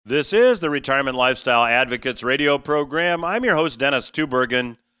This is the Retirement Lifestyle Advocates radio program. I'm your host, Dennis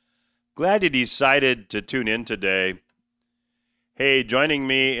Tubergen. Glad you decided to tune in today. Hey, joining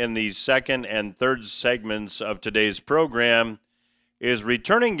me in the second and third segments of today's program is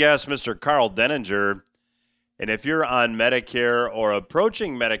returning guest Mr. Karl Denninger. And if you're on Medicare or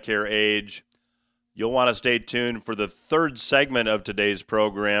approaching Medicare age, you'll want to stay tuned for the third segment of today's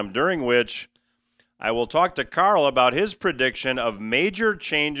program, during which I will talk to Karl about his prediction of major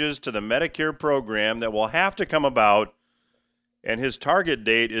changes to the Medicare program that will have to come about, and his target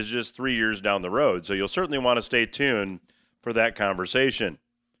date is just 3 years down the road. So you'll certainly want to stay tuned for that conversation.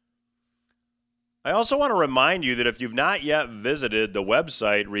 I also want to remind you that if you've not yet visited the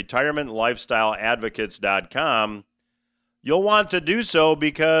website, retirementlifestyleadvocates.com, you'll want to do so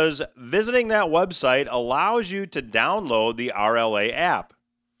because visiting that website allows you to download the RLA app.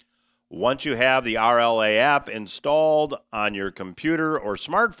 Once you have the RLA app installed on your computer or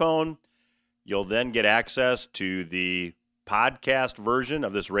smartphone, you'll then get access to the podcast version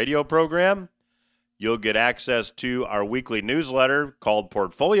of this radio program. You'll get access to our weekly newsletter called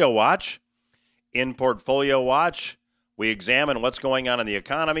Portfolio Watch. In Portfolio Watch, we examine what's going on in the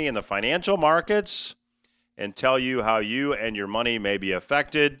economy and the financial markets and tell you how you and your money may be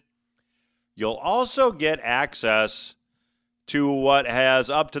affected. You'll also get access to what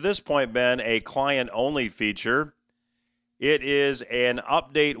has up to this point been a client-only feature. It is an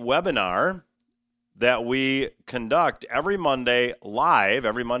update webinar that we conduct every Monday live,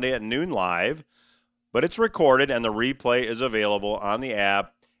 every Monday at noon live, but it's recorded and the replay is available on the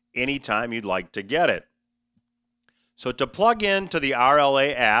app anytime you'd like to get it. So to plug into the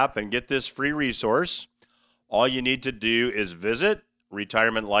RLA app and get this free resource, all you need to do is visit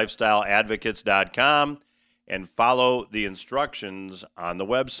retirementlifestyleadvocates.com and follow the instructions on the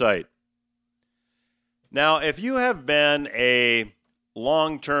website. Now, if you have been a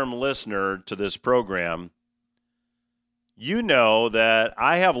long-term listener to this program, you know that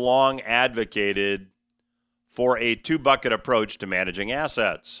I have long advocated for a two-bucket approach to managing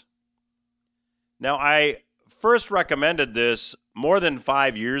assets. Now, I first recommended this more than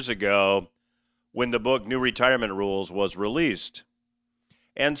 5 years ago when the book New Retirement Rules was released.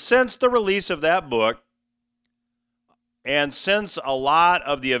 And since the release of that book, and since a lot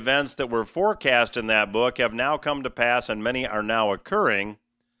of the events that were forecast in that book have now come to pass and many are now occurring,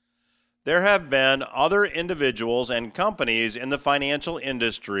 there have been other individuals and companies in the financial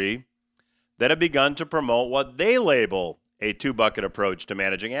industry that have begun to promote what they label a two-bucket approach to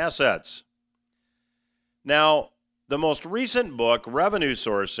managing assets. Now, the most recent book, Revenue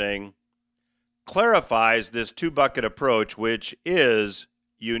Sourcing, clarifies this two-bucket approach, which is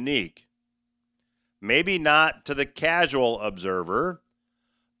unique. Maybe not to the casual observer,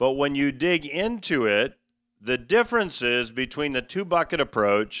 but when you dig into it, the differences between the two-bucket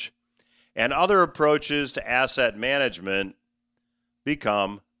approach and other approaches to asset management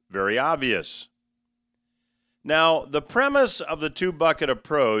become very obvious. Now, the premise of the two-bucket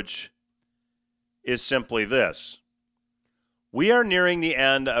approach is simply this. We are nearing the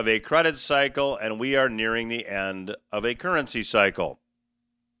end of a credit cycle and we are nearing the end of a currency cycle.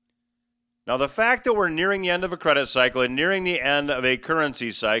 Now, the fact that we're nearing the end of a credit cycle and nearing the end of a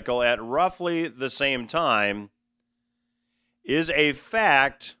currency cycle at roughly the same time is a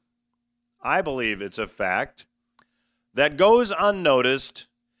fact, I believe it's a fact, that goes unnoticed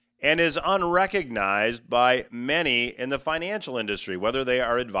and is unrecognized by many in the financial industry, whether they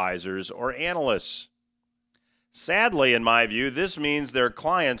are advisors or analysts. Sadly, in my view, this means their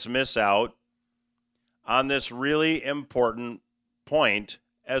clients miss out on this really important point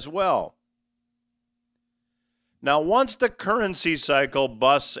as well. Now, once the currency cycle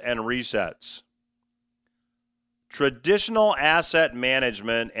busts and resets, traditional asset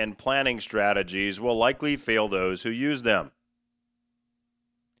management and planning strategies will likely fail those who use them.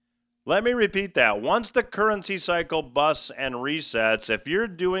 Let me repeat that. Once the currency cycle busts and resets, if you're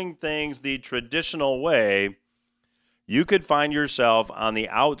doing things the traditional way, you could find yourself on the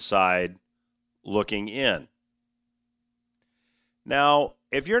outside looking in. Now,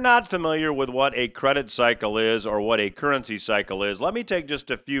 if you're not familiar with what a credit cycle is or what a currency cycle is, let me take just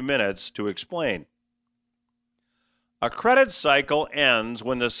a few minutes to explain. A credit cycle ends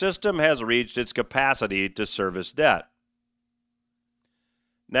when the system has reached its capacity to service debt.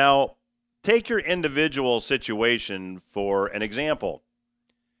 Now, take your individual situation for an example.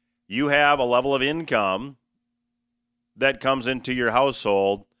 You have a level of income that comes into your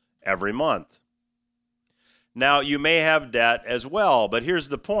household every month. Now, you may have debt as well, but here's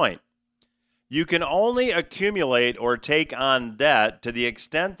the point. You can only accumulate or take on debt to the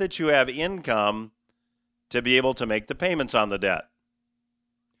extent that you have income to be able to make the payments on the debt.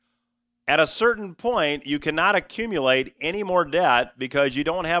 At a certain point, you cannot accumulate any more debt because you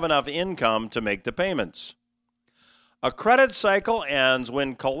don't have enough income to make the payments. A credit cycle ends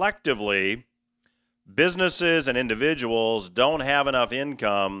when collectively businesses and individuals don't have enough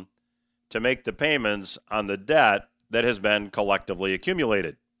income to make the payments on the debt that has been collectively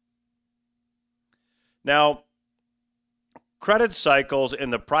accumulated. Now, credit cycles in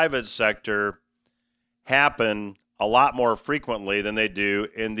the private sector happen a lot more frequently than they do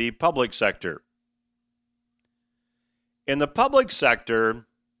in the public sector. In the public sector,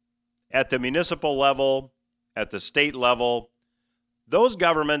 at the municipal level, at the state level, those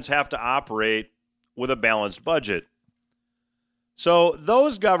governments have to operate with a balanced budget. So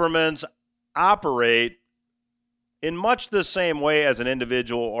those governments operate in much the same way as an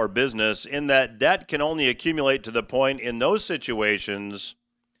individual or business, in that debt can only accumulate to the point in those situations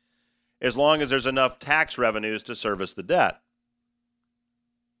as long as there's enough tax revenues to service the debt.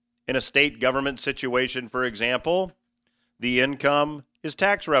 In a state government situation, for example, the income is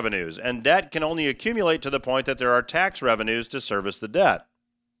tax revenues, and debt can only accumulate to the point that there are tax revenues to service the debt.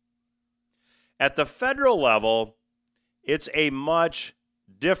 At the federal level, it's a much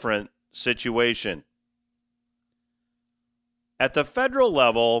different situation. At the federal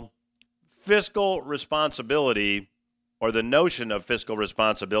level, fiscal responsibility, or the notion of fiscal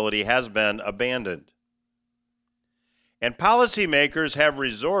responsibility, has been abandoned. And policymakers have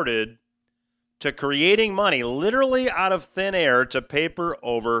resorted to creating money literally out of thin air to paper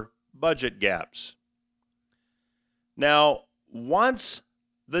over budget gaps. Now, once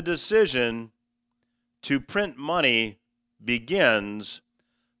the decision to print money begins,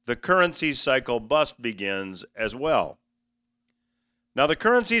 the currency cycle bust begins as well. Now, the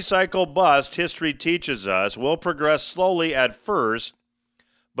currency cycle bust, history teaches us, will progress slowly at first,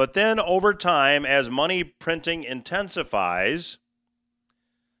 but then over time, as money printing intensifies,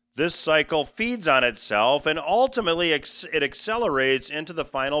 this cycle feeds on itself, and ultimately it accelerates into the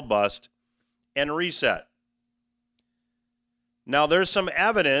final bust and reset. Now, there's some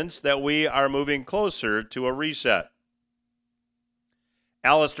evidence that we are moving closer to a reset.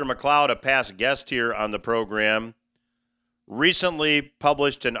 Alistair McLeod, a past guest here on the program, recently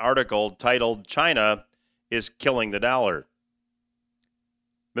published an article titled "China is Killing the Dollar."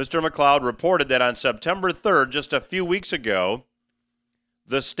 Mr. McLeod reported that on September 3rd, just a few weeks ago,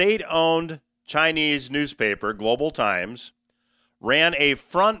 the state-owned Chinese newspaper, Global Times, ran a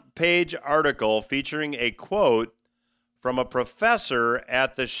front-page article featuring a quote from a professor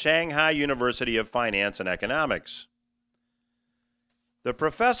at the Shanghai University of Finance and Economics. The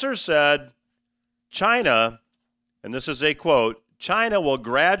professor said, China, and this is a quote, China will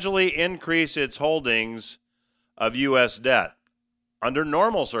gradually increase its holdings of U.S. debt under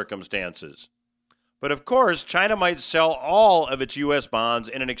normal circumstances. But of course, China might sell all of its U.S. bonds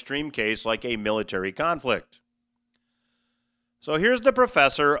in an extreme case like a military conflict. So here's the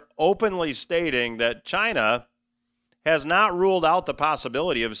professor openly stating that China has not ruled out the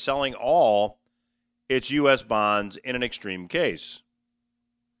possibility of selling all its U.S. bonds in an extreme case.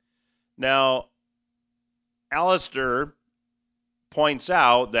 Now, Alistair points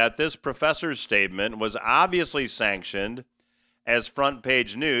out that this professor's statement was obviously sanctioned as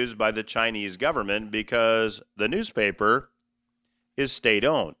front-page news by the Chinese government because the newspaper is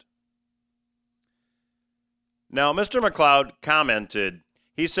state-owned. Now, Mr. McLeod commented,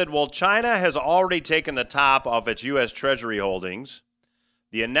 he said, well, China has already taken the top off its U.S. Treasury holdings.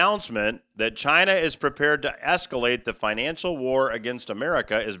 The announcement that China is prepared to escalate the financial war against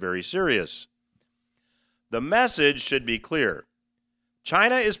America is very serious. The message should be clear.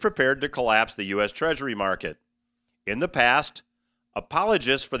 China is prepared to collapse the U.S. Treasury market. In the past,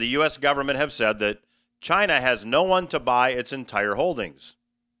 apologists for the U.S. government have said that China has no one to buy its entire holdings.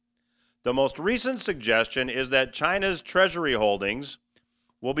 The most recent suggestion is that China's Treasury holdings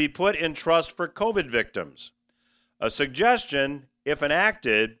will be put in trust for COVID victims, a suggestion, if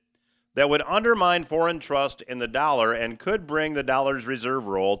enacted, that would undermine foreign trust in the dollar and could bring the dollar's reserve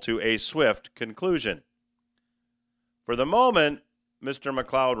roll to a swift conclusion. For the moment, Mr.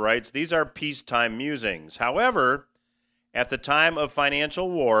 McLeod writes, these are peacetime musings. However, at the time of financial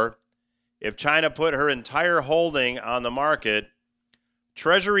war, if China put her entire holding on the market,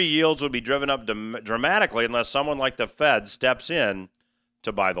 Treasury yields would be driven up dramatically unless someone like the Fed steps in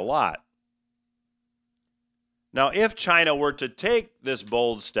to buy the lot. Now, if China were to take this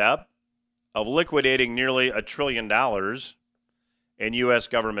bold step of liquidating nearly $1 trillion in U.S.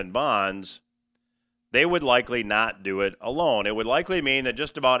 government bonds, they would likely not do it alone. It would likely mean that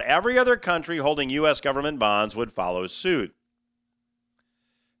just about every other country holding U.S. government bonds would follow suit.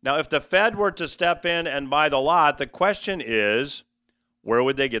 Now, if the Fed were to step in and buy the lot, the question is, where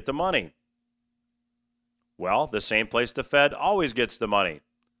would they get the money? Well, the same place the Fed always gets the money.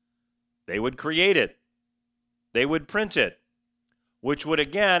 They would create it. They would print it, which would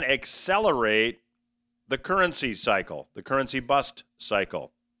again accelerate the currency cycle, the currency bust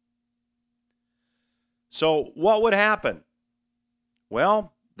cycle. So what would happen?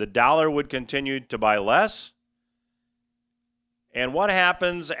 Well, the dollar would continue to buy less. And what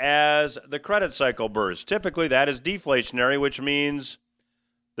happens as the credit cycle bursts? Typically, that is deflationary, which means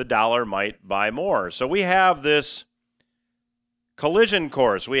the dollar might buy more. So we have this collision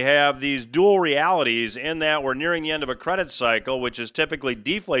course. We have these dual realities in that we're nearing the end of a credit cycle, which is typically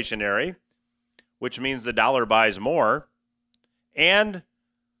deflationary, which means the dollar buys more. And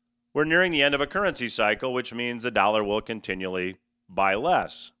we're nearing the end of a currency cycle, which means the dollar will continually buy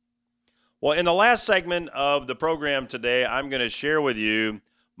less. Well, in the last segment of the program today, I'm going to share with you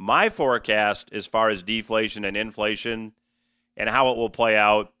my forecast as far as deflation and inflation and how it will play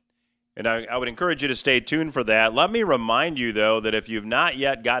out. And I would encourage you to stay tuned for that. Let me remind you, though, that if you've not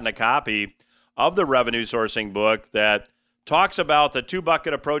yet gotten a copy of the revenue sourcing book that talks about the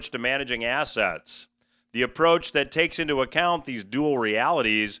two-bucket approach to managing assets, the approach that takes into account these dual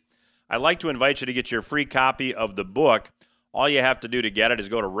realities, I'd like to invite you to get your free copy of the book. All you have to do to get it is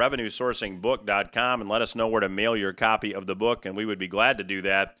go to revenuesourcingbook.com and let us know where to mail your copy of the book, and we would be glad to do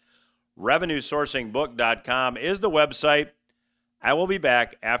that. Revenuesourcingbook.com is the website. I will be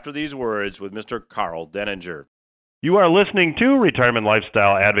back after these words with Mr. Karl Denninger. You are listening to Retirement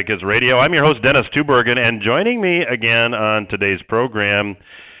Lifestyle Advocates Radio. I'm your host, Dennis Tubergen, and joining me again on today's program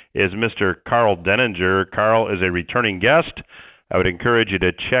is Mr. Karl Denninger. Karl is a returning guest. I would encourage you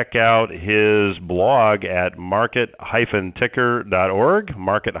to check out his blog at market-ticker.org,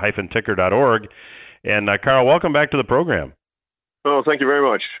 market-ticker.org. And Karl, welcome back to the program. Oh, thank you very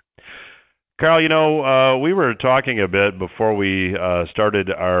much. Karl, you know, we were talking a bit before we started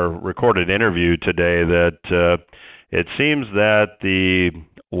our recorded interview today that it seems that the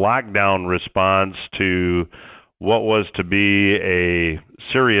lockdown response to what was to be a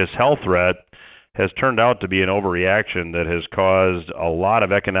serious health threat has turned out to be an overreaction that has caused a lot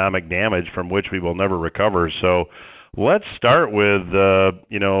of economic damage from which we will never recover. So let's start with,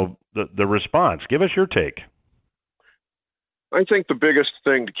 the response. Give us your take. I think the biggest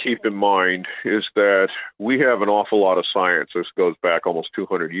thing to keep in mind is that we have an awful lot of science. This goes back almost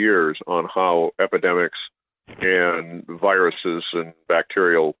 200 years on how epidemics and viruses and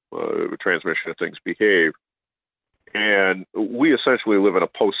bacterial transmission of things behave. And we essentially live in a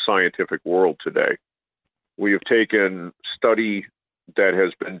post-scientific world today. We have taken study that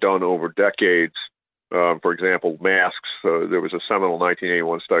has been done over decades. For example, masks. There was a seminal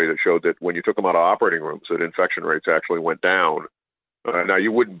 1981 study that showed that when you took them out of operating rooms, that infection rates actually went down. Now,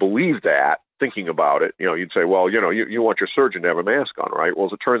 you wouldn't believe that thinking about it. You'd say, well, you want your surgeon to have a mask on, right? Well,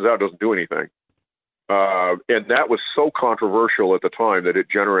 as it turns out, it doesn't do anything. And that was so controversial at the time that it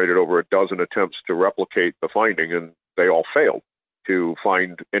generated over a dozen attempts to replicate the finding, and they all failed to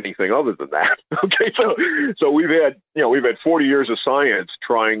find anything other than that. Okay, so we've had 40 years of science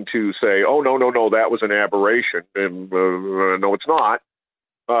trying to say, oh no, that was an aberration, and no, it's not.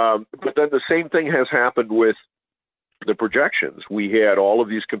 But then the same thing has happened with the projections. We had all of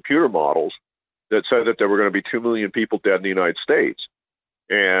these computer models that said that there were going to be 2 million people dead in the United States.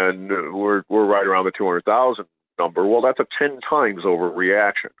 And we're right around the 200,000 number. Well, that's a 10 times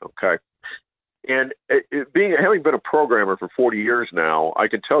overreaction, okay? And having been a programmer for 40 years now, I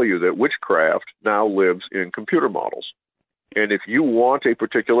can tell you that witchcraft now lives in computer models. And if you want a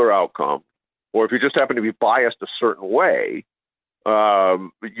particular outcome, or if you just happen to be biased a certain way,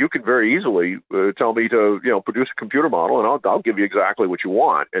 you can very easily tell me to produce a computer model, and I'll give you exactly what you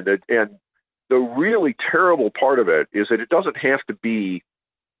want. And the really terrible part of it is that it doesn't have to be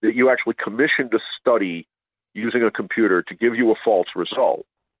that you actually commissioned a study using a computer to give you a false result.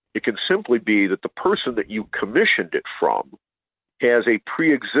 It can simply be that the person that you commissioned it from has a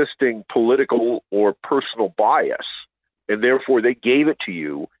pre-existing political or personal bias, and therefore they gave it to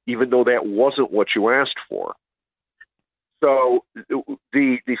you even though that wasn't what you asked for. So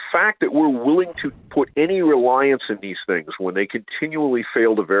the fact that we're willing to put any reliance in these things when they continually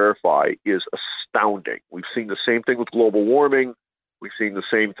fail to verify is astounding. We've seen the same thing with global warming. We've seen the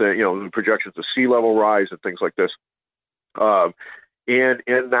same thing, the projections of sea level rise and things like this. And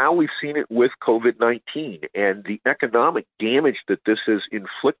now we've seen it with COVID-19 and the economic damage that this has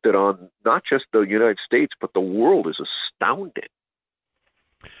inflicted on not just the United States, but the world is astounding.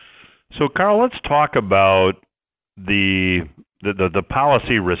 So, Karl, let's talk about the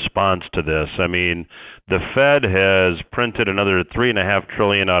policy response to this. I mean, the Fed has printed another $3.5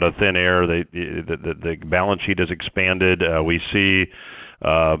 trillion out of thin air. The balance sheet has expanded. We see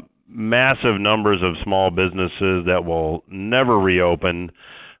massive numbers of small businesses that will never reopen.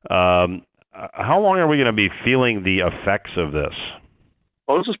 How long are we going to be feeling the effects of this?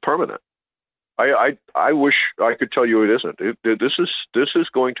 Oh, this is permanent. I wish I could tell you it isn't. This is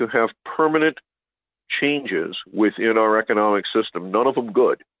going to have permanent changes within our economic system. None of them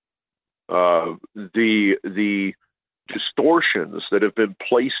good. The distortions that have been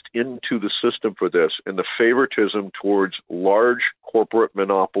placed into the system for this, and the favoritism towards large corporate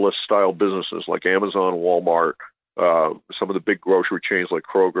monopolist style businesses like Amazon, Walmart, some of the big grocery chains like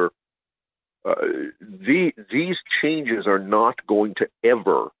Kroger. These changes are not going to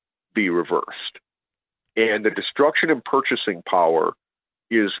ever be reversed. And the destruction in purchasing power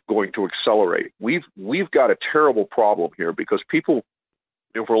is going to accelerate. We've got a terrible problem here because people,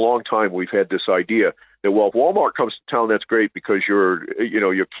 for a long time, we've had this idea that, well, if Walmart comes to town, that's great because your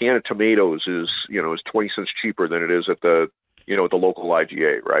can of tomatoes is 20 cents cheaper than it is at the local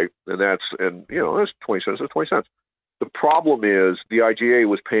IGA, right? And that's 20 cents, that's 20 cents. The problem is the IGA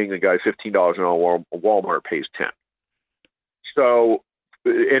was paying the guy $15 an hour, Walmart pays 10. So,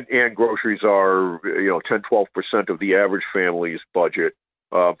 and groceries are 10-12% of the average family's budget.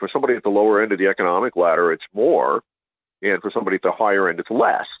 For somebody at the lower end of the economic ladder, it's more, and for somebody at the higher end, it's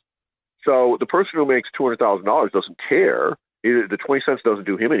less. So the person who makes $200,000 doesn't care. The 20 cents doesn't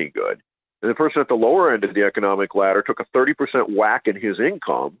do him any good. And the person at the lower end of the economic ladder took a 30% whack in his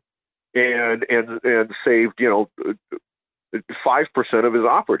income and saved 5% of his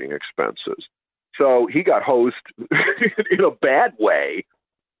operating expenses. So he got hosed in a bad way,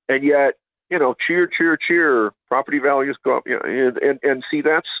 and yet cheer, property values go up. And see,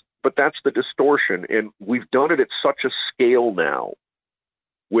 that's the distortion, and we've done it at such a scale now.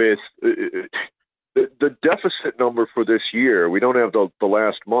 With the deficit number for this year, we don't have the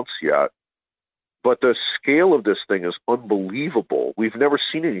last months yet. But the scale of this thing is unbelievable. We've never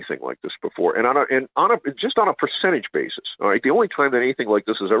seen anything like this before, and on a percentage basis. All right, the only time that anything like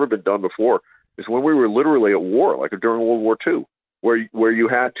this has ever been done before is when we were literally at war, like during World War II, where you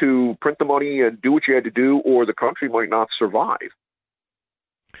had to print the money and do what you had to do, or the country might not survive.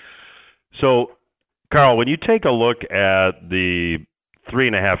 So, Karl, when you take a look at the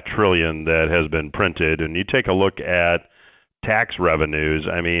 $3.5 trillion that has been printed, and you take a look at tax revenues,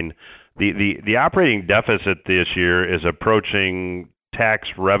 I mean, the operating deficit this year is approaching tax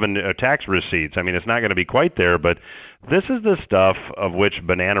receipts. I mean, it's not going to be quite there, but this is the stuff of which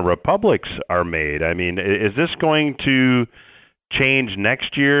banana republics are made. I mean, is this going to change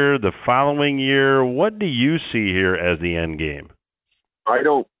next year, the following year? What do you see here as the end game? I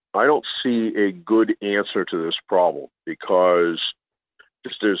don't see a good answer to this problem because,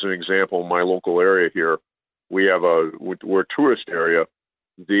 just as an example, in my local area here, we're a tourist area.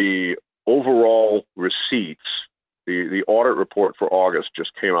 The overall receipts, the audit report for August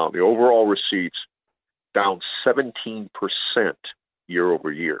just came out. The overall receipts down 17% year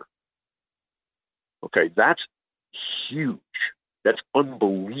over year. Okay, that's huge. That's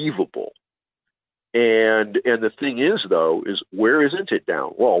unbelievable. And the thing is, though, is where isn't it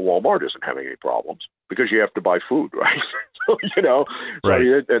down? Well, Walmart isn't having any problems because you have to buy food, right?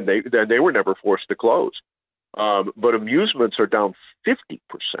 Right. So, and they were never forced to close. But amusements are down 50%.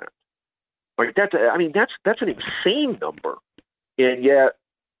 Like that's an insane number. And yet,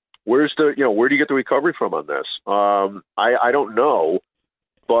 where do you get the recovery from on this? I don't know,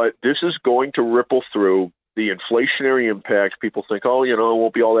 but this is going to ripple through the inflationary impact. People think, it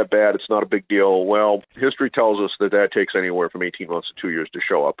won't be all that bad. It's not a big deal. Well, history tells us that takes anywhere from 18 months to 2 years to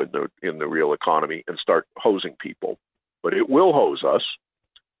show up in the real economy and start hosing people. But it will hose us.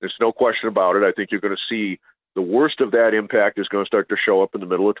 There's no question about it. I think you're going to see the worst of that impact is going to start to show up in the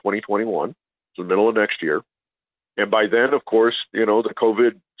middle of 2021, so the middle of next year. And by then, of course, the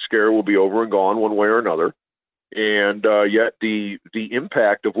COVID scare will be over and gone one way or another. And yet the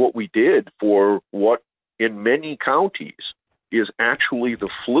impact of what we did for what in many counties is actually the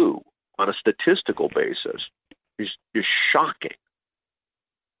flu on a statistical basis is shocking.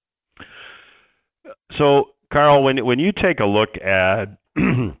 So, Karl, when you take a look at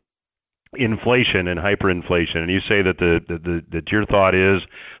inflation and hyperinflation, and you say that that your thought is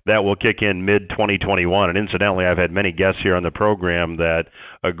that will kick in mid-2021, and incidentally, I've had many guests here on the program that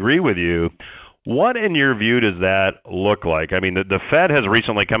agree with you. What, in your view, does that look like? I mean, the Fed has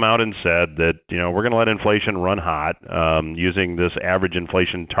recently come out and said that we're going to let inflation run hot using this average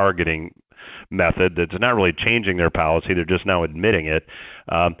inflation targeting method that's not really changing their policy. They're just now admitting it.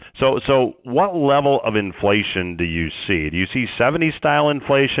 So what level of inflation do you see? Do you see 70s style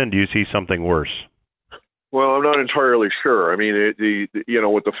inflation? Do you see something worse? Well, I'm not entirely sure. I mean,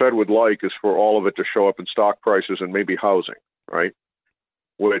 what the Fed would like is for all of it to show up in stock prices and maybe housing, right?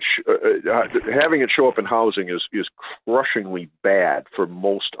 which having it show up in housing is crushingly bad for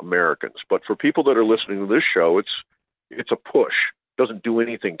most Americans. But for people that are listening to this show, it's a push. It doesn't do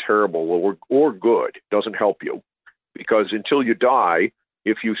anything terrible or good. It doesn't help you, because until you die,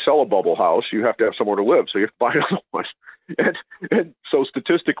 if you sell a bubble house, you have to have somewhere to live, so you have to buy another one. And so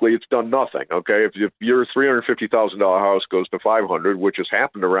statistically, it's done nothing. Okay, if your $350,000 house goes to $500,000, which has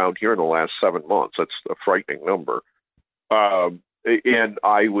happened around here in the last 7 months, that's a frightening number. And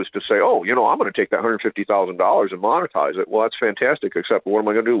I was to say, oh, I'm going to take that $150,000 and monetize it. Well, that's fantastic, except what am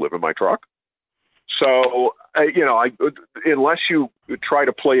I going to do? Live in my truck? So, unless you try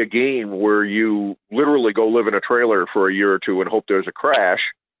to play a game where you literally go live in a trailer for a year or two and hope there's a crash,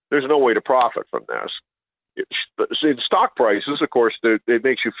 there's no way to profit from this. In stock prices, of course, it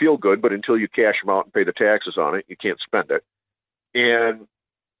makes you feel good, but until you cash them out and pay the taxes on it, you can't spend it. And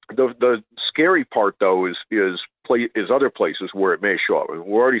the scary part, though, is other places where it may show up. And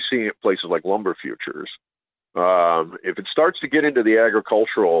we're already seeing it places like lumber futures. If it starts to get into the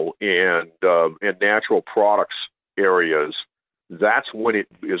agricultural and natural products areas, that's when it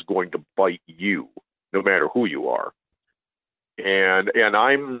is going to bite you, no matter who you are. And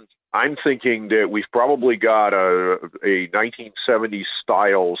I'm thinking that we've probably got a 1970s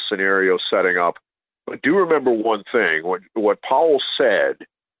style scenario setting up. But do remember one thing: what Powell said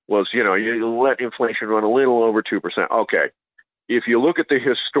was, you let inflation run a little over 2%. Okay, if you look at the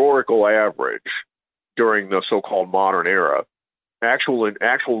historical average during the so-called modern era, actual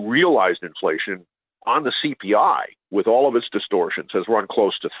realized inflation on the CPI, with all of its distortions, has run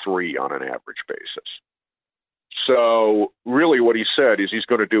close to 3 on an average basis. So really what he said is he's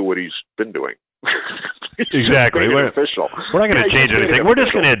going to do what he's been doing. Exactly. We're not going to change anything. We're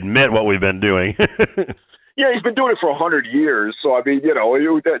just going to admit what we've been doing. Yeah, he's been doing it for 100 years. So, I mean,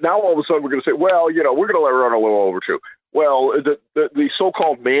 now all of a sudden we're going to say, well, we're going to let it run a little over too. Well, the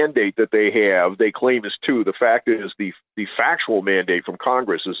so-called mandate that they claim is 2. The fact is the factual mandate from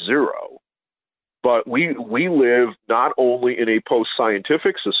Congress is 0. But we live not only in a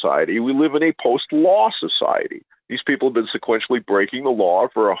post-scientific society, we live in a post-law society. These people have been sequentially breaking the law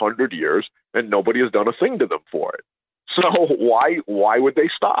for 100 years, and nobody has done a thing to them for it. So why would they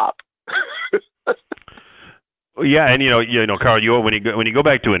stop? Yeah, and Karl, when you go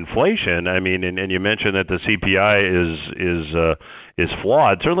back to inflation, I mean, and you mentioned that the CPI is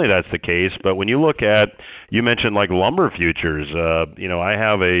flawed. Certainly, that's the case. But when you look at, you mentioned like lumber futures. I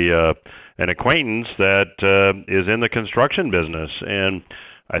have an acquaintance that is in the construction business, and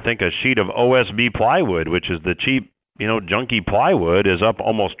I think a sheet of OSB plywood, which is the cheap, junky plywood, is up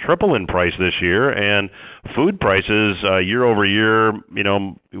almost triple in price this year, and food prices year over year,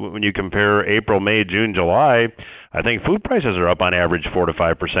 when you compare April, May, June, July, I think food prices are up on average 4 to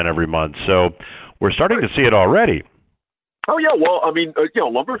 5% every month. So we're starting to see it already. Oh yeah, well, I mean,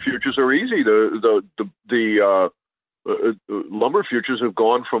 lumber futures are easy. The lumber futures have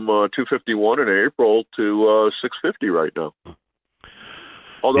gone from 251 in April to 650 right now.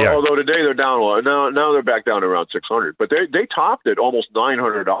 Although today they're down. Now they're back down to around 600. But they topped it almost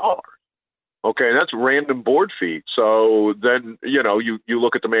 $900. Okay, and that's random board feet. So then you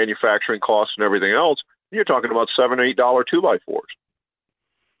look at the manufacturing costs and everything else. You're talking about $7-8 2x4s.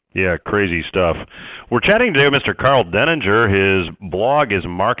 Yeah, crazy stuff. We're chatting today with Mr. Karl Denninger. His blog is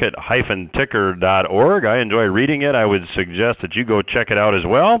market-ticker.org. I enjoy reading it. I would suggest that you go check it out as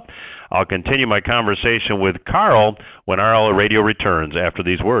well. I'll continue my conversation with Karl when RLA Radio returns after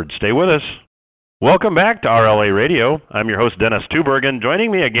these words. Stay with us. Welcome back to RLA Radio. I'm your host, Dennis Tubergen.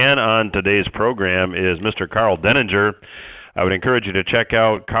 Joining me again on today's program is Mr. Karl Denninger. I would encourage you to check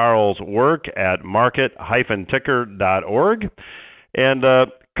out Karl's work at market-ticker.org. And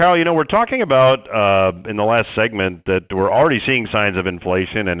Karl, we're talking about in the last segment that we're already seeing signs of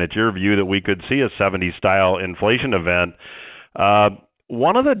inflation, and it's your view that we could see a 70s-style inflation event.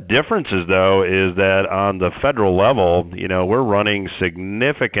 One of the differences, though, is that on the federal level, we're running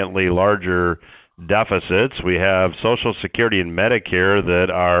significantly larger deficits. We have Social Security and Medicare that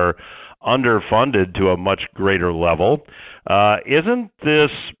are underfunded to a much greater level. Isn't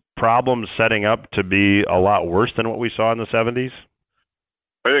this problem setting up to be a lot worse than what we saw in the 70s?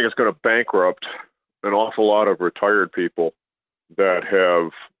 I think it's going to bankrupt an awful lot of retired people that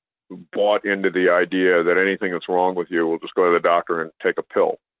have bought into the idea that anything that's wrong with you will just go to the doctor and take a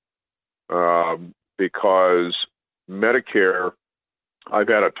pill. Because Medicare, I've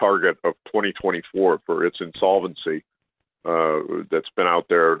had a target of 2024 for its insolvency that's been out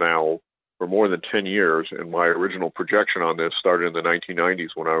there now for more than 10 years. And my original projection on this started in the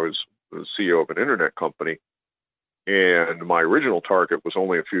 1990s when I was the CEO of an internet company. And my original target was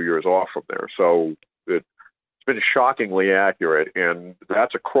only a few years off from there. So It's been shockingly accurate, and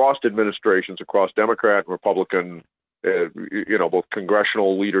that's across administrations, across Democrat and Republican, both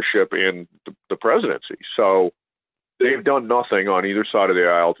congressional leadership and the presidency. So they've done nothing on either side of the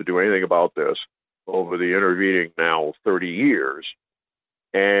aisle to do anything about this over the intervening now 30 years.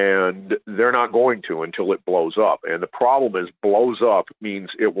 And they're not going to until it blows up. And the problem is blows up means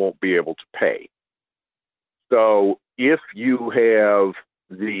it won't be able to pay. So if you have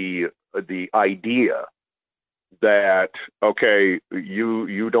the idea that, okay,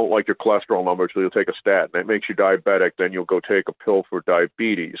 you don't like your cholesterol number, so you'll take a statin. That makes you diabetic. Then you'll go take a pill for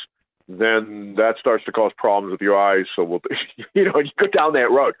diabetes. Then that starts to cause problems with your eyes. So you go down that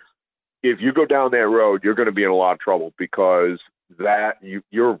road. If you go down that road, you're going to be in a lot of trouble because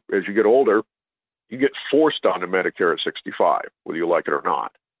you're as you get older, you get forced onto Medicare at 65, whether you like it or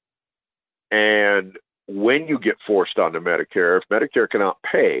not. And when you get forced onto Medicare, if Medicare cannot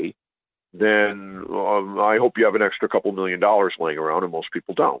pay, then I hope you have an extra couple $1 million laying around, and most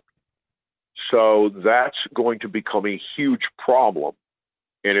people don't. So that's going to become a huge problem,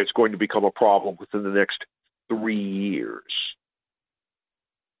 and it's going to become a problem within the next 3 years.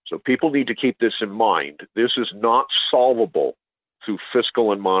 So people need to keep this in mind. This is not solvable through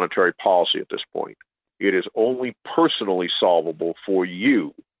fiscal and monetary policy at this point. It is only personally solvable for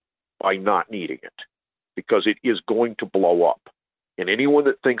you by not needing it, because it is going to blow up. And anyone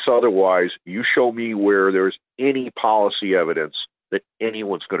that thinks otherwise, you show me where there's any policy evidence that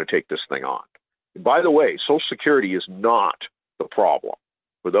anyone's going to take this thing on. And by the way, Social Security is not the problem.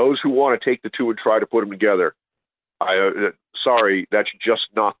 For those who want to take the two and try to put them together, sorry, that's just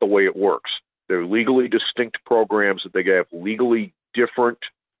not the way it works. They're legally distinct programs that they have legally different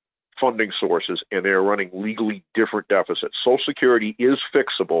funding sources, and they're running legally different deficits. Social Security is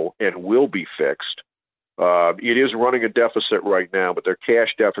fixable and will be fixed. It is running a deficit right now, but their cash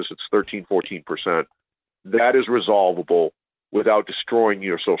deficit's 13-14%. That is resolvable without destroying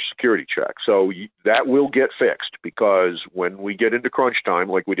your Social Security check. So that will get fixed, because when we get into crunch time,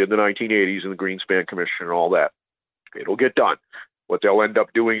 like we did in the 1980s in the Greenspan Commission and all that, it'll get done. What they'll end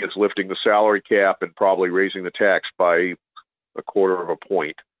up doing is lifting the salary cap and probably raising the tax by 1/4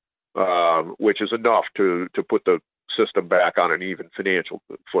 point, which is enough to put the system back on an even financial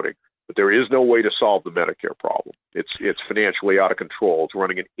footing. But there is no way to solve the Medicare problem. It's financially out of control. It's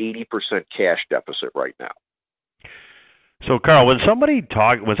running an 80% cash deficit right now. So, Karl, when somebody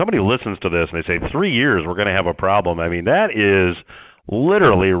listens to this and they say 3 years we're going to have a problem, I mean, that is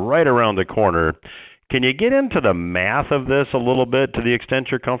literally right around the corner. Can you get into the math of this a little bit to the extent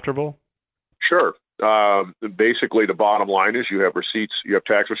you're comfortable? Sure. Basically, the bottom line is you have receipts, you have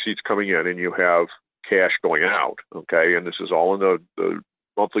tax receipts coming in, and you have cash going out. Okay, and this is all in the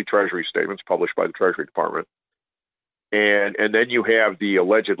monthly Treasury statements published by the Treasury Department. And then you have the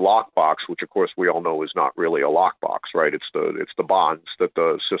alleged lockbox, which of course we all know is not really a lockbox, right? It's the bonds that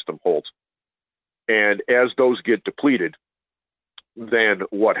the system holds. And as those get depleted, then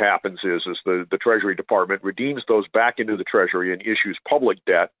what happens is the Treasury Department redeems those back into the Treasury and issues public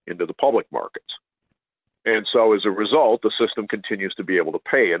debt into the public markets. And so as a result, the system continues to be able to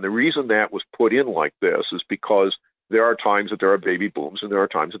pay. And the reason that was put in like this is because there are times that there are baby booms and there are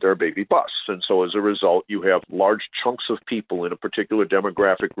times that there are baby busts. And so as a result, you have large chunks of people in a particular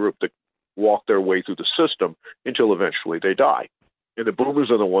demographic group that walk their way through the system until eventually they die. And the boomers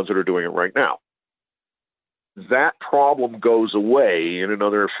are the ones that are doing it right now. That problem goes away in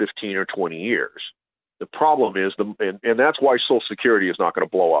another 15 or 20 years. The problem is, and that's why Social Security is not going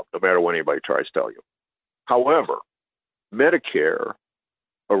to blow up, no matter what anybody tries to tell you. However, Medicare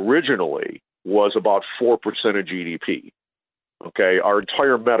originally was about 4% of GDP. Okay, our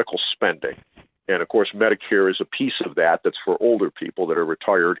entire medical spending, and of course Medicare is a piece of that that's for older people that are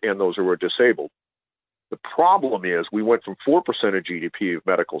retired and those who are disabled. The problem is we went from 4% of GDP of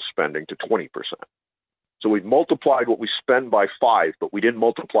medical spending to 20%. So we've multiplied what we spend by 5, but we didn't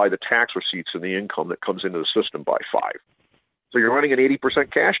multiply the tax receipts and the income that comes into the system by 5. So you're running an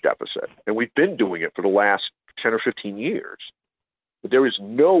 80% cash deficit, and we've been doing it for the last 10 or 15 years. But there is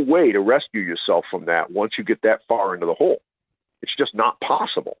no way to rescue yourself from that once you get that far into the hole. It's just not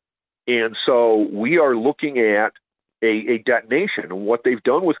possible. And so we are looking at a detonation. And what they've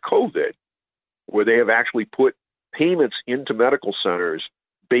done with COVID, where they have actually put payments into medical centers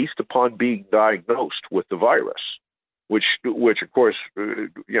based upon being diagnosed with the virus, which of course,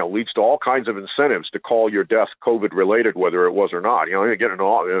 leads to all kinds of incentives to call your death COVID-related, whether it was or not. You get in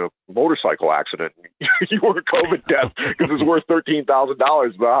a motorcycle accident, you were a COVID death because it's worth $13,000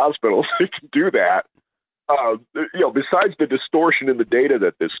 to the hospital. They can do that. Besides the distortion in the data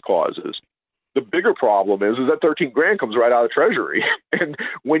that this causes, the bigger problem is that $13,000 comes right out of Treasury. And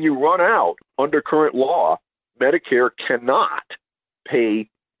when you run out under current law Medicare cannot pay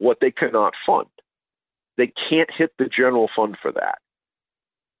what they cannot fund. They can't hit the general fund for that.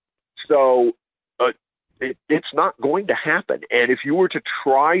 So it's not going to happen. And if you were to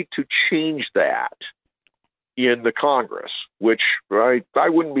try to change that in the Congress, which I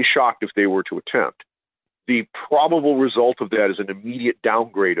wouldn't be shocked if they were to attempt, the probable result of that is an immediate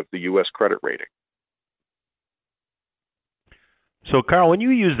downgrade of the U.S. credit rating. So, Karl, when you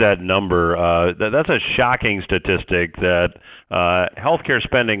use that number, that's a shocking statistic that healthcare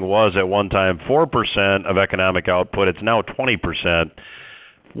spending was at one time 4% of economic output. It's now 20%.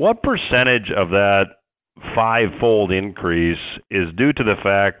 What percentage of that five-fold increase is due to the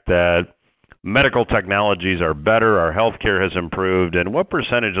fact that medical technologies are better, our healthcare has improved, and what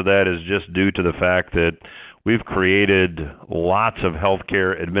percentage of that is just due to the fact that we've created lots of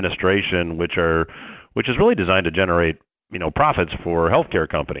healthcare administration, which is really designed to generate profits for healthcare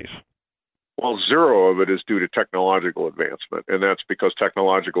companies? Well, zero of it is due to technological advancement, and that's because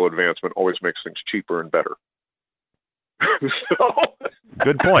technological advancement always makes things cheaper and better.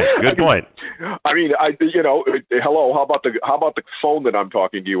 Good point. Hello. How about the phone that I'm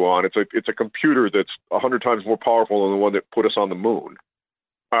talking to you on? It's a computer that's 100 times more powerful than the one that put us on the moon,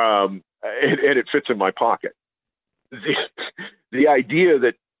 and it fits in my pocket. The idea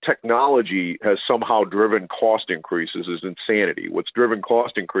that technology has somehow driven cost increases is insanity. What's driven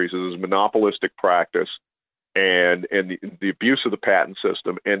cost increases is monopolistic practice and the abuse of the patent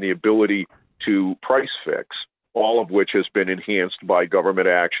system and the ability to price fix, all of which has been enhanced by government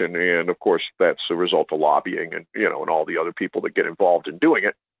action. And of course, that's a result of lobbying and all the other people that get involved in doing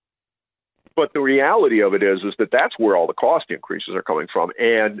it. But the reality of it is that that's where all the cost increases are coming from.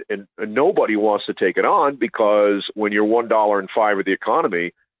 And nobody wants to take it on, because when you're $1.05 of the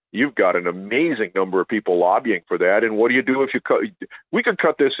economy, you've got an amazing number of people lobbying for that. And what do you do if you cut? We could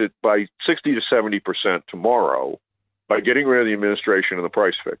cut this by 60 to 70% tomorrow by getting rid of the administration and the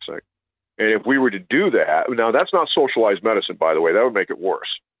price fixing. And if we were to do that, now that's not socialized medicine, by the way, that would make it worse.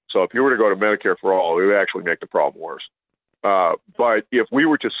 So if you were to go to Medicare for all, it would actually make the problem worse. But if we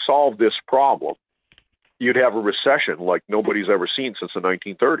were to solve this problem, you'd have a recession like nobody's ever seen since the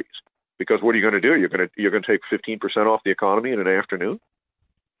 1930s. Because what are you going to do? You're going to take 15% off the economy in an afternoon?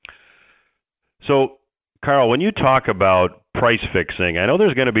 So, Karl, when you talk about price fixing, I know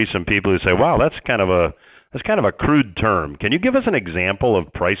there's going to be some people who say, "Wow, that's kind of a crude term." Can you give us an example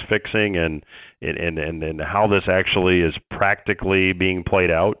of price fixing and how this actually is practically being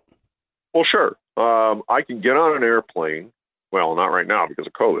played out? Well, sure. I can get on an airplane. Well, not right now because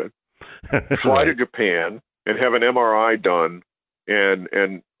of COVID. Fly to Japan and have an MRI done,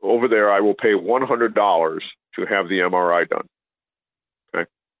 and over there I will pay $100 to have the MRI done. Okay.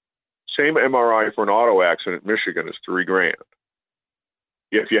 Same MRI for an auto accident in Michigan is $3,000.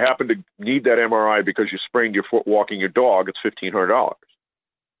 If you happen to need that MRI because you sprained your foot walking your dog, it's $1,500.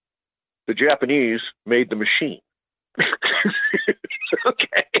 The Japanese made the machine.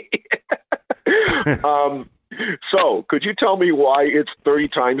 Okay. So could you tell me why it's 30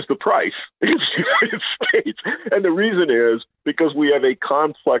 times the price in the United States? And the reason is because we have a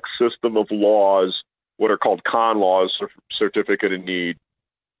complex system of laws, what are called con laws, certificate of need.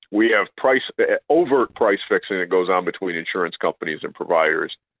 We have overt price fixing that goes on between insurance companies and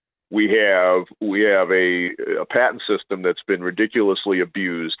providers. We have a patent system that's been ridiculously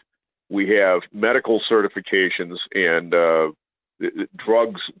abused. We have medical certifications and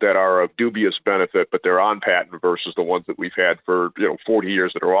drugs that are of dubious benefit, but they're on patent versus the ones that we've had for 40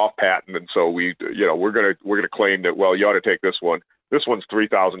 years that are off patent. And so we're gonna claim that, well, you ought to take this one. This one's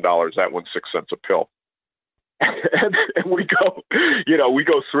 $3,000. That one's 6 cents a pill. And we go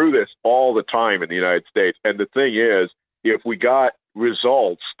through this all the time in the United States. And the thing is, if we got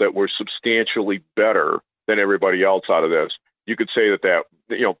results that were substantially better than everybody else out of this, you could say that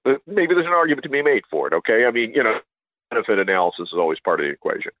maybe there's an argument to be made for it. Okay, I mean, benefit analysis is always part of the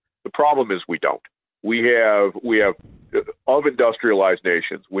equation. The problem is we don't. We have of industrialized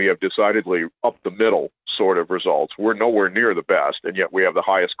nations, we have decidedly up the middle sort of results. We're nowhere near the best, and yet we have the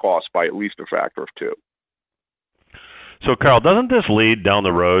highest cost by at least a factor of 2. So, Karl, doesn't this lead down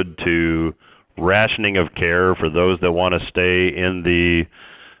the road to rationing of care for those that want to stay in the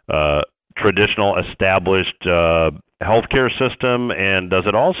traditional established healthcare system? And does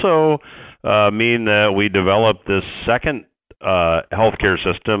it also mean that we develop this second healthcare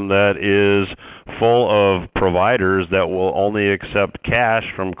system that is full of providers that will only accept cash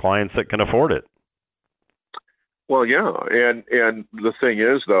from clients that can afford it? Well, yeah, and the thing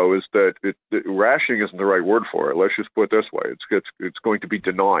is, though, is that rationing isn't the right word for it. Let's just put it this way: it's going to be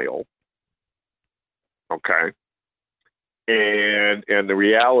denial. Okay, And the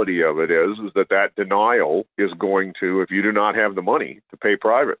reality of it is that denial is going to, if you do not have the money to pay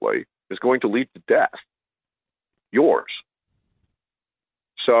privately, is going to lead to death. Yours.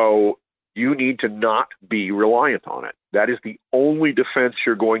 So you need to not be reliant on it. That is the only defense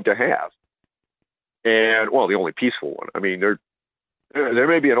you're going to have. And, well, the only peaceful one. I mean, there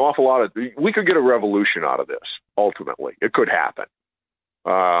may be an awful lot of, we could get a revolution out of this, ultimately. It could happen.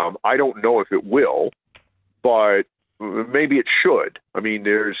 I don't know if it will, but maybe it should. I mean,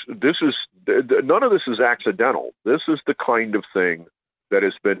 none of this is accidental. This is the kind of thing that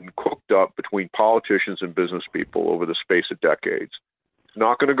has been cooked up between politicians and business people over the space of decades. It's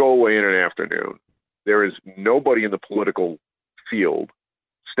not going to go away in an afternoon. There is nobody in the political field,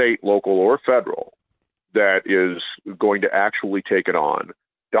 state, local, or federal, that is going to actually take it on.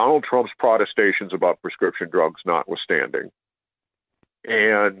 Donald Trump's protestations about prescription drugs notwithstanding.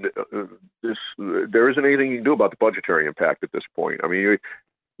 And there isn't anything you can do about the budgetary impact at this point. I mean,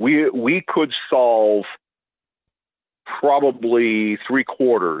 we could solve probably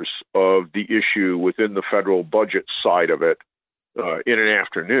 3/4 of the issue within the federal budget side of it in an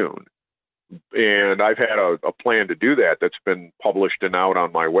afternoon. And I've had a plan to do that that's been published and out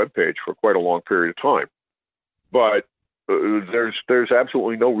on my webpage for quite a long period of time. But there's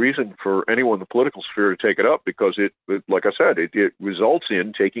absolutely no reason for anyone in the political sphere to take it up, because it like I said, it results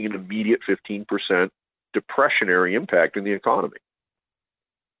in taking an immediate 15% depressionary impact in the economy.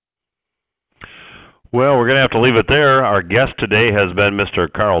 Well, we're going to have to leave it there. Our guest today has been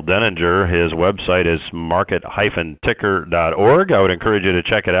Mr. Karl Denninger. His website is market-ticker.org. I would encourage you to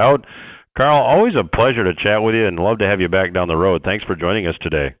check it out. Karl, always a pleasure to chat with you, and love to have you back down the road. Thanks for joining us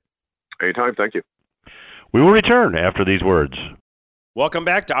today. Anytime. Thank you. We will return after these words. Welcome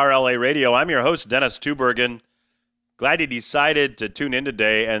back to RLA Radio. I'm your host, Dennis Tubergen. Glad you decided to tune in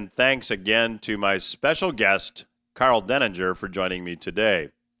today, and thanks again to my special guest, Karl Denninger, for joining me today.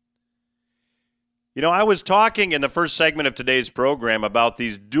 You know, I was talking in the first segment of today's program about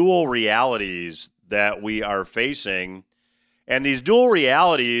these dual realities that we are facing, and these dual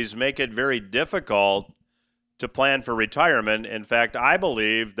realities make it very difficult to plan for retirement. In fact, I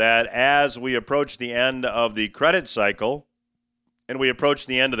believe that as we approach the end of the credit cycle and we approach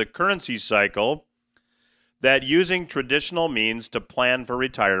the end of the currency cycle, that using traditional means to plan for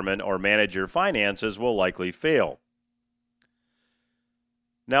retirement or manage your finances will likely fail.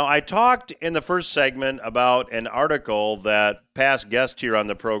 Now, I talked in the first segment about an article that past guest here on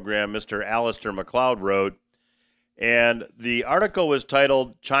the program, Mr. Alistair McLeod, wrote, and the article was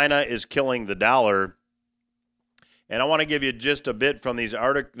titled, "China is Killing the Dollar." And I want to give you just a bit from this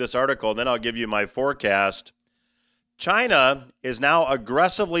article, then I'll give you my forecast. China is now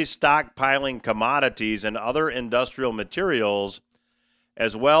aggressively stockpiling commodities and other industrial materials,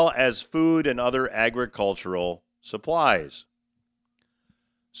 as well as food and other agricultural supplies.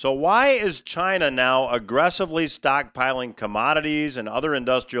 So why is China now aggressively stockpiling commodities and other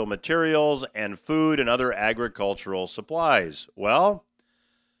industrial materials and food and other agricultural supplies? Well,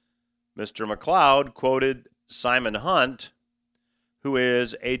 Mr. McLeod quoted Simon Hunt, who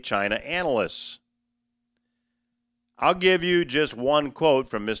is a China analyst. I'll give you just one quote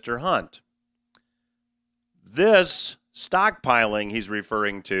from Mr. Hunt. This stockpiling he's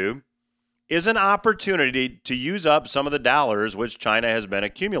referring to is an opportunity to use up some of the dollars which China has been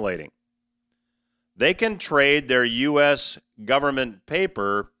accumulating. They can trade their U.S. government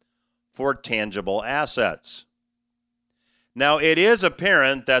paper for tangible assets. Now, it is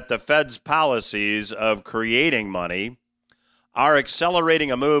apparent that the Fed's policies of creating money are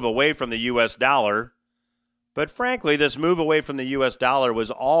accelerating a move away from the U.S. dollar, but frankly, this move away from the U.S. dollar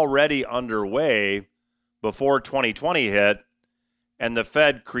was already underway before 2020 hit, and the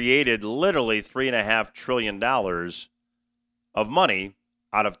Fed created literally $3.5 trillion of money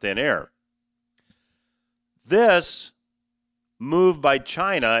out of thin air. This move by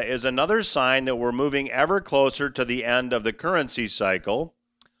China is another sign that we're moving ever closer to the end of the currency cycle,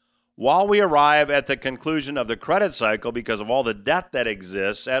 while we arrive at the conclusion of the credit cycle because of all the debt that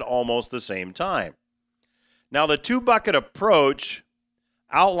exists at almost the same time. Now, the two-bucket approach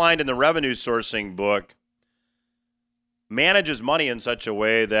outlined in the revenue sourcing book manages money in such a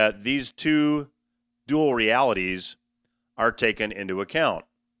way that these two dual realities are taken into account.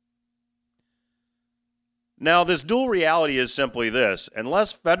 Now, this dual reality is simply this: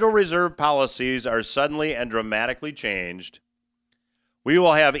 unless Federal Reserve policies are suddenly and dramatically changed, we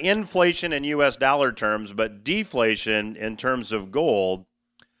will have inflation in U.S. dollar terms, but deflation in terms of gold,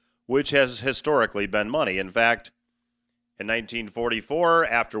 which has historically been money. In fact, in 1944,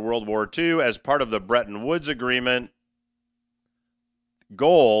 after World War II, as part of the Bretton Woods Agreement,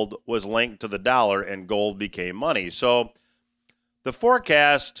 gold was linked to the dollar and gold became money. So The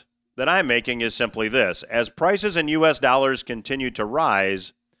forecast that I'm making is simply this. As prices in U.S. dollars continue to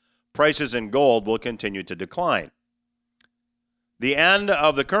rise, prices in gold will continue to decline. The end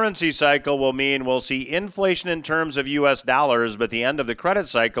of the currency cycle will mean we'll see inflation in terms of U.S. dollars, but the end of the credit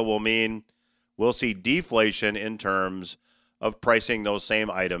cycle will mean we'll see deflation in terms of pricing those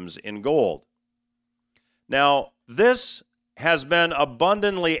same items in gold. Now, this has been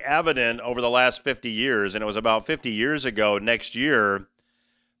abundantly evident over the last 50 years, and it was about 50 years ago next year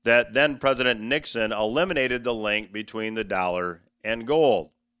that then President Nixon eliminated the link between the dollar and gold.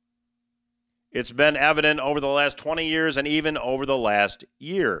 It's been evident over the last 20 years and even over the last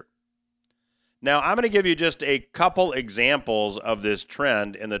year. Now, I'm going to give you just a couple examples of this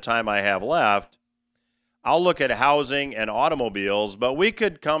trend in the time I have left. I'll look at housing and automobiles, but we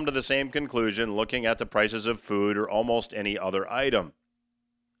could come to the same conclusion looking at the prices of food or almost any other item.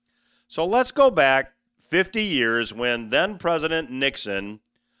 So let's go back 50 years when then President Nixon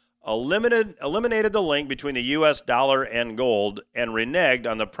eliminated the link between the U.S. dollar and gold and reneged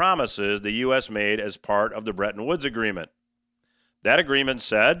on the promises the U.S. made as part of the Bretton Woods Agreement. That agreement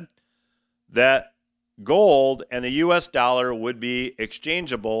said that gold and the U.S. dollar would be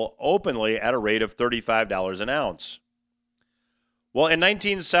exchangeable openly at a rate of $35 an ounce. Well, in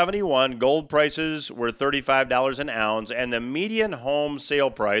 1971, gold prices were $35 an ounce, and the median home sale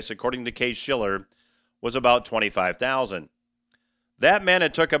price, according to Case-Shiller, was about $25,000. That meant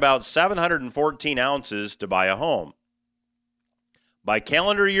it took about 714 ounces to buy a home. By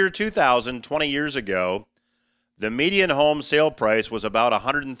calendar year 2000, 20 years ago, the median home sale price was about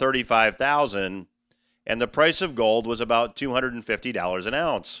 $135,000, and the price of gold was about $250 an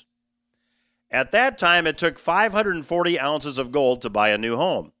ounce. At that time, it took 540 ounces of gold to buy a new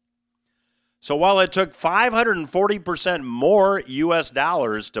home. So while it took 540% more U.S.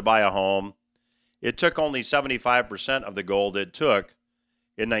 dollars to buy a home, it took only 75% of the gold it took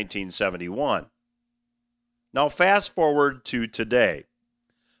in 1971. Now fast forward to today.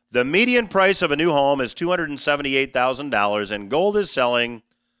 The median price of a new home is $278,000, and gold is selling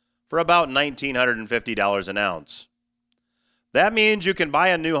for about $1,950 an ounce. That means you can buy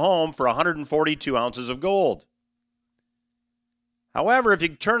a new home for 142 ounces of gold. However, if you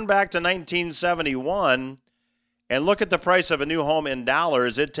turn back to 1971 and look at the price of a new home in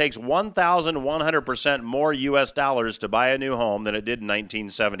dollars, it takes 1,100% more U.S. dollars to buy a new home than it did in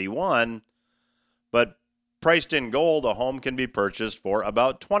 1971. But priced in gold, a home can be purchased for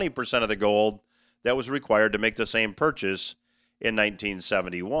about 20% of the gold that was required to make the same purchase in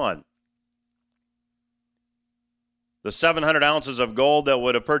 1971. The 700 ounces of gold that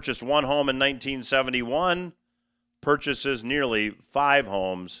would have purchased one home in 1971 purchases nearly 5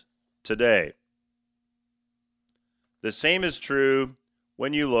 homes today. The same is true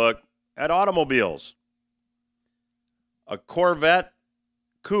when you look at automobiles. A Corvette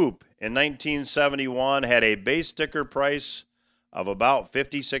coupe in 1971 had a base sticker price of about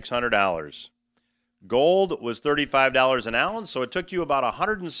 $5,600. Gold was $35 an ounce, so it took you about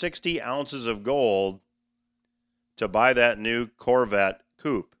 160 ounces of gold to buy that new Corvette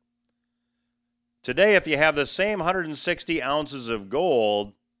coupe. Today, if you have the same 160 ounces of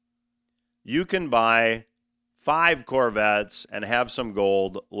gold, you can buy 5 Corvettes and have some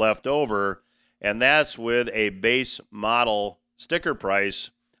gold left over, and that's with a base model sticker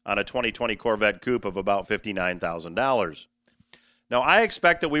price on a 2020 Corvette coupe of about $59,000. Now, I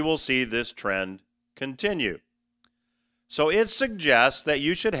expect that we will see this trend continue. So it suggests that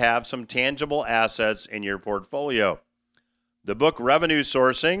you should have some tangible assets in your portfolio. The book Revenue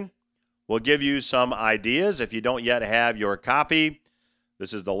Sourcing will give you some ideas. If you don't yet have your copy,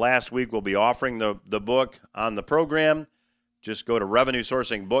 this is the last week we'll be offering the book on the program. Just go to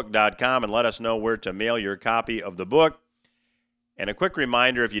revenuesourcingbook.com and let us know where to mail your copy of the book. And a quick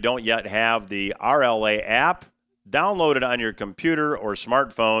reminder, if you don't yet have the RLA app, download it on your computer or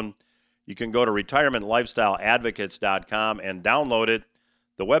smartphone. You can go to retirementlifestyleadvocates.com and download it.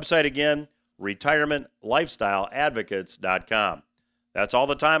 The website again, retirementlifestyleadvocates.com. That's all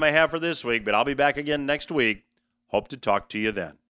the time I have for this week, but I'll be back again next week. Hope to talk to you then.